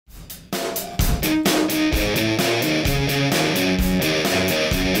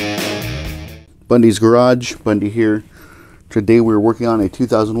Bundy's Garage. Bundy here. Today we're working on a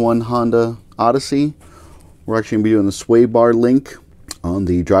 2001 Honda Odyssey. We're actually going to be doing the sway bar link on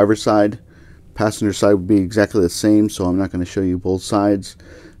the driver's side. Passenger side would be exactly the same, so I'm not going to show you both sides.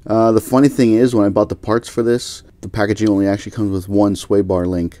 The funny thing is, when I bought the parts for this, the packaging only actually comes with one sway bar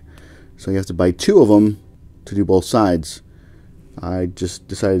link. So you have to buy two of them to do both sides. I just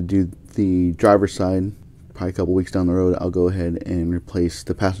decided to do the driver's side. Probably a couple weeks down the road, I'll go ahead and replace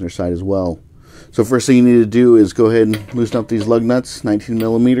the passenger side as well. So first thing you need to do is go ahead and loosen up these lug nuts,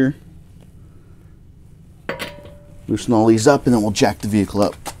 19mm. Loosen all these up and then we'll jack the vehicle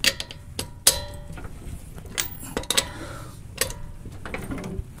up.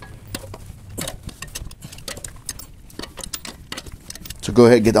 So go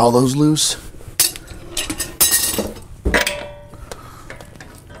ahead and get all those loose.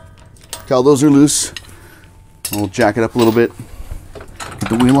 Okay, all those are loose. We'll jack it up a little bit. Get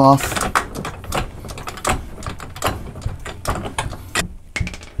the wheel off.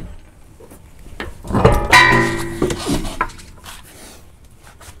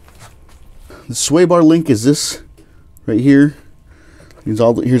 The sway bar link is this right here. Here's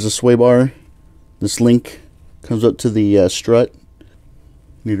a sway bar. This link comes up to the strut.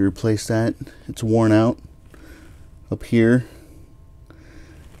 Need to replace that. It's worn out up here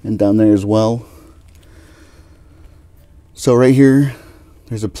and down there as well. So right here,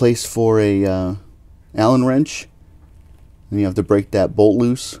 there's a place for a Allen wrench, and you have to break that bolt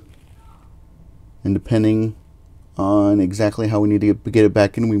loose. And depending on exactly how we need to get it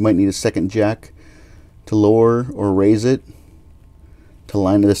back in, we might need a second jack to lower or raise it to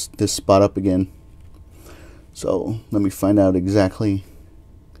line this spot up again. So let me find out exactly.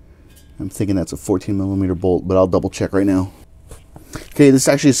 I'm thinking that's a 14mm bolt, but I'll double check right now. Okay, this is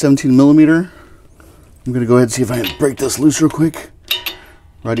actually a 17mm. I'm gonna go ahead and see if I can break this loose real quick.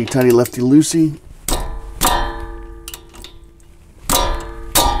 Righty tighty, lefty loosey.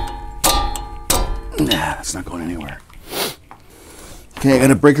 Nah, that's not going anywhere. Okay, I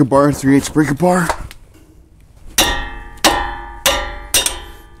got a breaker bar, 3/8 breaker bar.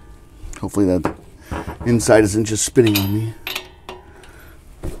 Hopefully that inside isn't just spinning on me.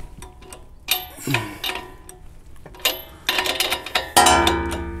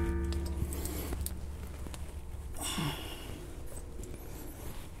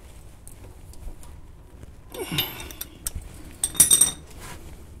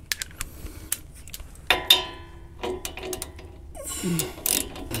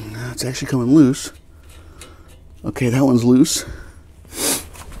 It's actually coming loose. Okay, that one's loose.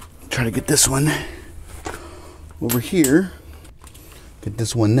 Try to get this one over here. Get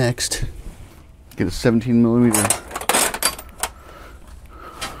this one next. Get a 17mm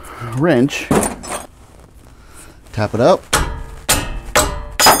wrench. Tap it up.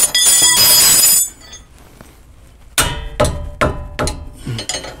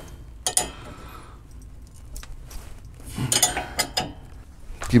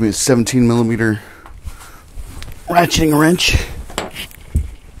 Give me a 17mm ratcheting wrench.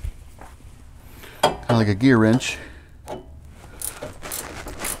 Kind of like a gear wrench.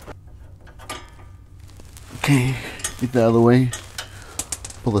 Okay, get that out of the way.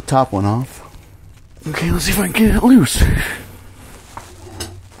 Pull the top one off. Okay, let's see if I can get it loose.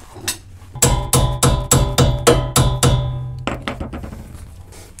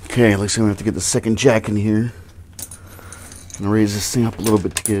 Okay, looks like I'm gonna have to get the second jack in here. I'm gonna raise this thing up a little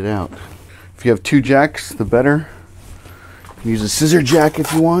bit to get it out. If you have two jacks, the better. You can use a scissor jack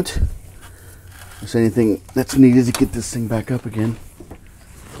if you want. If there's anything that's needed to get this thing back up again.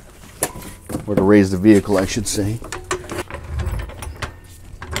 Or to raise the vehicle, I should say.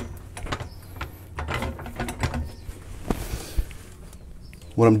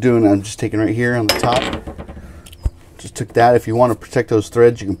 What I'm doing, I'm just taking right here on the top. Just took that. If you want to protect those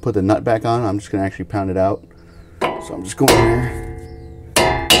threads, you can put the nut back on. I'm just gonna actually pound it out. So I'm just going there.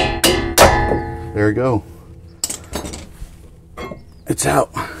 There we go. It's out.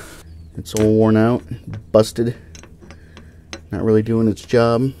 It's all worn out, busted. Not really doing its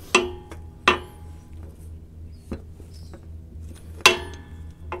job.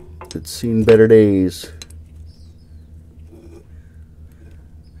 It's seen better days.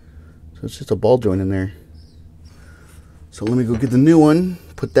 So it's just a ball joint in there. So let me go get the new one,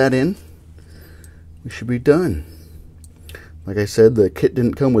 put that in. We should be done. Like I said, the kit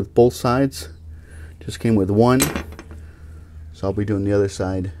didn't come with both sides, just came with one. So I'll be doing the other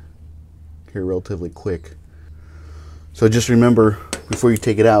side here relatively quick. So just remember, before you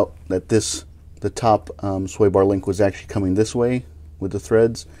take it out, that the top sway bar link was actually coming this way with the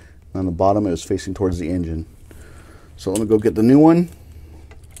threads. On the bottom, it was facing towards the engine. So let me go get the new one.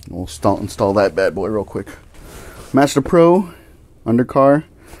 We'll install that bad boy real quick. Master Pro undercar.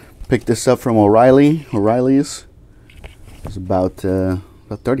 Picked this up from O'Reilly's. It's about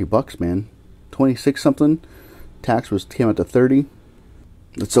 30 bucks, man. 26 something. Tax came out to 30.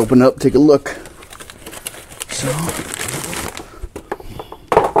 Let's open up, take a look. So,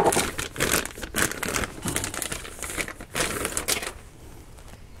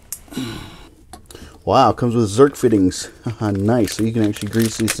 wow, comes with Zerk fittings. Nice, so you can actually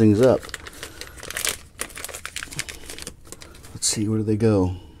grease these things up. Let's see, where do they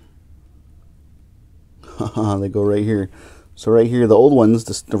go? They go right here. So right here, the old ones,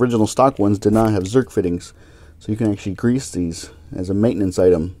 the original stock ones, did not have Zerk fittings. So you can actually grease these as a maintenance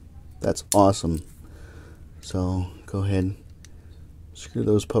item. That's awesome. So go ahead, screw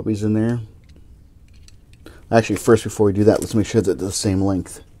those puppies in there. Actually, first, before we do that, let's make sure that they're the same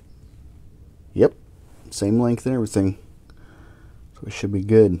length. Yep, same length and everything. So it should be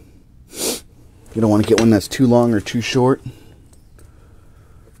good. You don't want to get one that's too long or too short.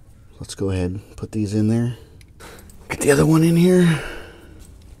 Let's go ahead and put these in there. Get the other one in here.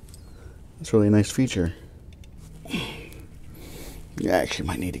 That's really a nice feature. Yeah, I actually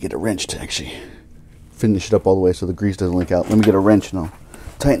might need to get a wrench to actually finish it up all the way so the grease doesn't leak out. Let me get a wrench and I'll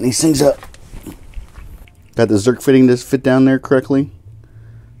tighten these things up. Got the Zerk fitting to fit down there correctly.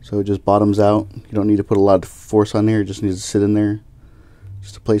 So it just bottoms out. You don't need to put a lot of force on there. It just needs to sit in there.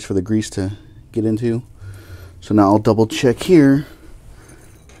 Just a place for the grease to get into. So now I'll double check here.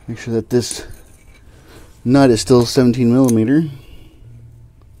 Make sure that this nut is still 17 millimeter.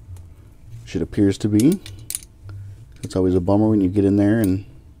 It appears to be. It's always a bummer when you get in there and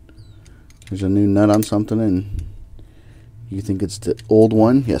there's a new nut on something and you think it's the old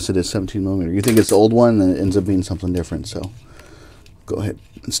one. Yes, it is 17 millimeter. You think it's the old one and it ends up being something different. So go ahead,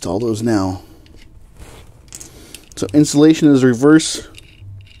 install those now. So installation is reverse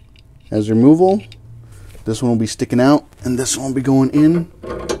as removal. This one will be sticking out and this one will be going in.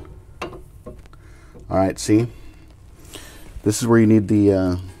 Alright, see? This is where you need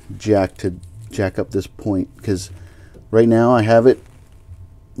the jack to jack up this point, because right now I have it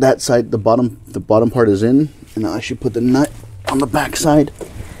that side, the bottom part is in, and I should put the nut on the back side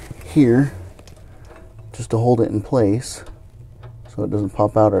here just to hold it in place so it doesn't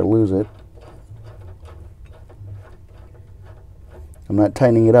pop out or lose it. I'm not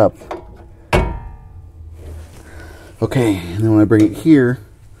tightening it up. Okay, and then when I bring it here,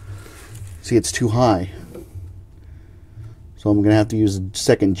 see, it's too high. So I'm going to have to use a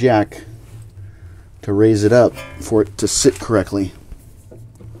second jack to raise it up for it to sit correctly.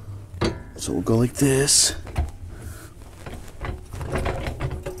 So we'll go like this.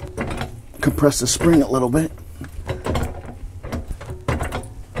 Compress the spring a little bit.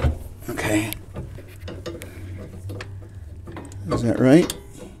 Okay. Is that right?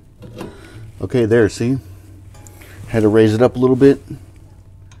 Okay, there, see? Had to raise it up a little bit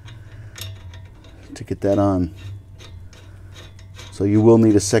to get that on. So you will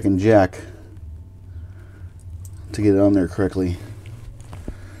need a second jack to get it on there correctly.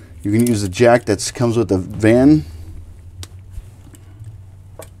 You can use the jack that comes with the van,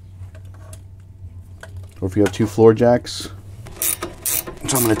 or if you have two floor jacks.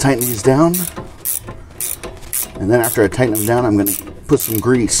 So I'm going to tighten these down, and then after I tighten them down, I'm going to put some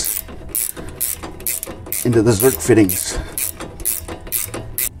grease into the Zerk fittings.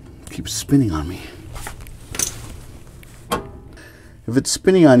 Keeps spinning on me. If it's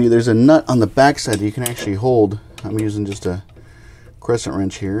spinning on you, there's a nut on the back side that you can actually hold. I'm using just a crescent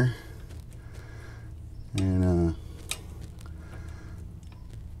wrench here, and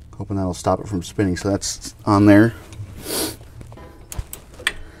hoping that'll stop it from spinning. So that's on there.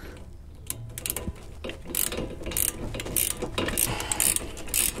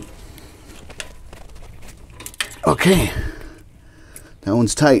 Okay, that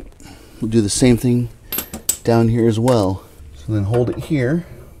one's tight. We'll do the same thing down here as well. So then hold it here.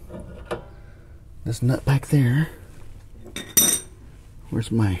 This nut back there. Where's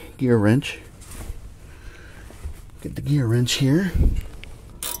my gear wrench? Get the gear wrench here.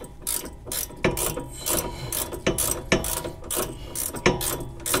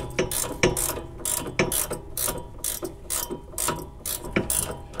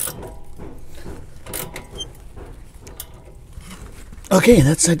 Okay,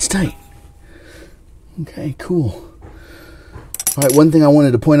 that side's tight. Okay, cool. Alright, one thing I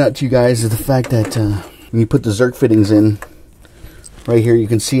wanted to point out to you guys is the fact that when you put the Zerk fittings in, right here you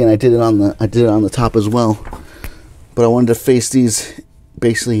can see, and I did it on the top as well, but I wanted to face these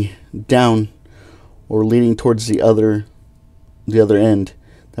basically down or leaning towards the other end.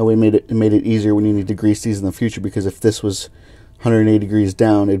 That way it made it easier when you need to grease these in the future, because if this was 180 degrees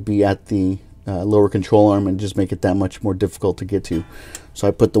down, it'd be at the lower control arm and just make it that much more difficult to get to. So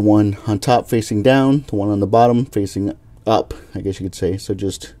I put the one on top facing down, the one on the bottom facing up, I guess you could say. So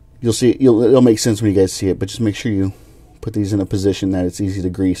just, you'll see, it'll make sense when you guys see it, but just make sure you put these in a position that it's easy to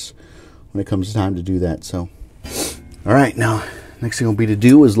grease when it comes time to do that. So, all right, now next thing will be to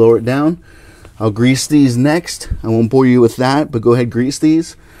do is lower it down. I'll grease these next. I won't bore you with that, but go ahead, grease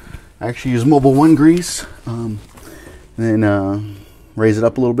these. I actually use Mobil 1 grease, and then raise it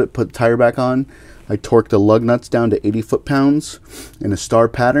up a little bit, put the tire back on. I torqued the lug nuts down to 80 foot-pounds in a star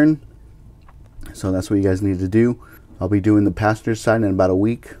pattern. So that's what you guys need to do. I'll be doing the passenger side in about a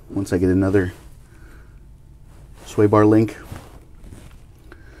week once I get another sway bar link.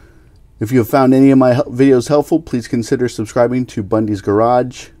 If you have found any of my videos helpful, please consider subscribing to Bundys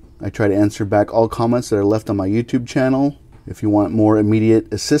Garage. I try to answer back all comments that are left on my YouTube channel. If you want more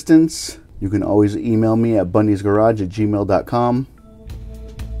immediate assistance, you can always email me at bundysgarage@gmail.com.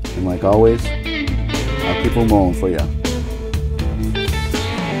 And like always, I'll keep them rolling for you.